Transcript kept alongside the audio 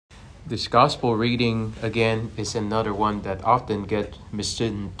This gospel reading, again, is another one that often gets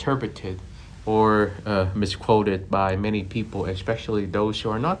misinterpreted or misquoted by many people, especially those who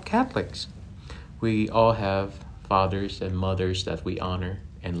are not Catholics. We all have fathers and mothers that we honor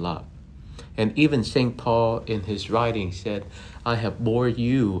and love. And even St. Paul in his writing said, I have bore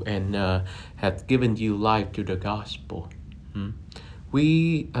you and have given you life through the gospel.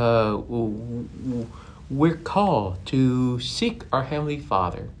 We're called to seek our Heavenly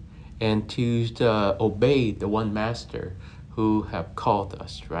Father and to obey the one Master who have called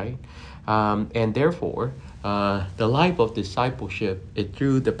us, right? And therefore, the life of discipleship is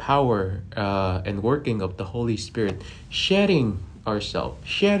through the power and working of the Holy Spirit, shedding ourselves,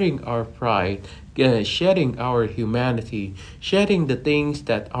 shedding our pride, shedding our humanity, shedding the things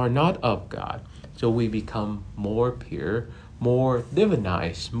that are not of God, so we become more pure, more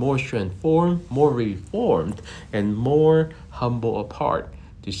divinized, more transformed, more reformed, and more humble of heart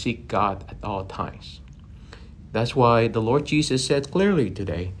to seek God at all times. That's why the Lord Jesus said clearly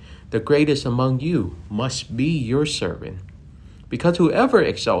today, the greatest among you must be your servant. Because whoever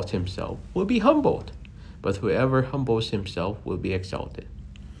exalts himself will be humbled, but whoever humbles himself will be exalted.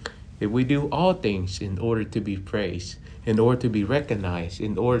 If we do all things in order to be praised, in order to be recognized,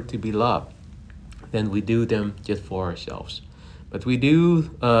 in order to be loved, then we do them just for ourselves. But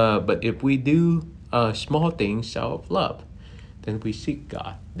if we do small things out of love, then we seek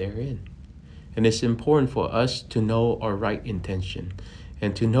God therein. And it's important for us to know our right intention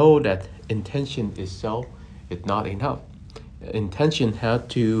and to know that intention itself is not enough. Intention has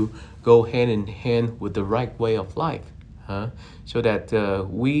to go hand in hand with the right way of life, so that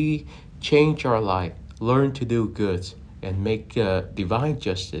we change our life, learn to do good, and make divine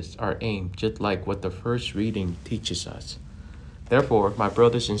justice our aim, just like what the first reading teaches us. Therefore, my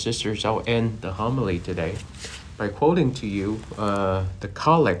brothers and sisters, I'll end the homily today by quoting to you the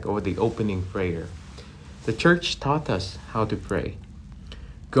collect or the opening prayer. The church taught us how to pray.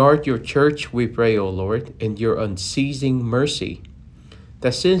 Guard your church, we pray, O Lord, in your unceasing mercy,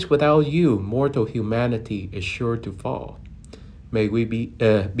 that since without you mortal humanity is sure to fall, may we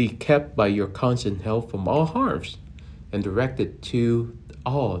be kept by your constant help from all harms and directed to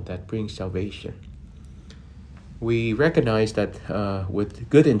all that brings salvation. We recognize that with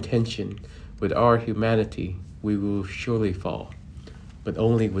good intention, with our humanity, we will surely fall, but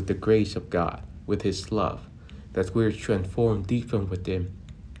only with the grace of God, with his love, that we're transformed deeper within.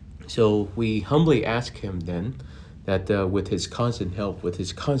 So we humbly ask him then that with his constant help, with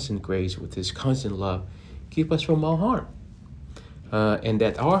his constant grace, with his constant love, keep us from all harm. And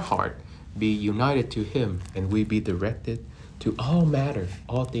that our heart be united to him and we be directed to all matter,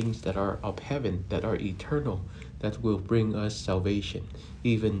 all things that are of heaven, that are eternal, that will bring us salvation,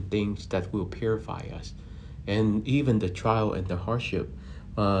 even things that will purify us, and even the trial and the hardship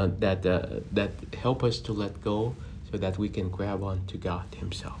that help us to let go so that we can grab on to God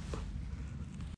himself.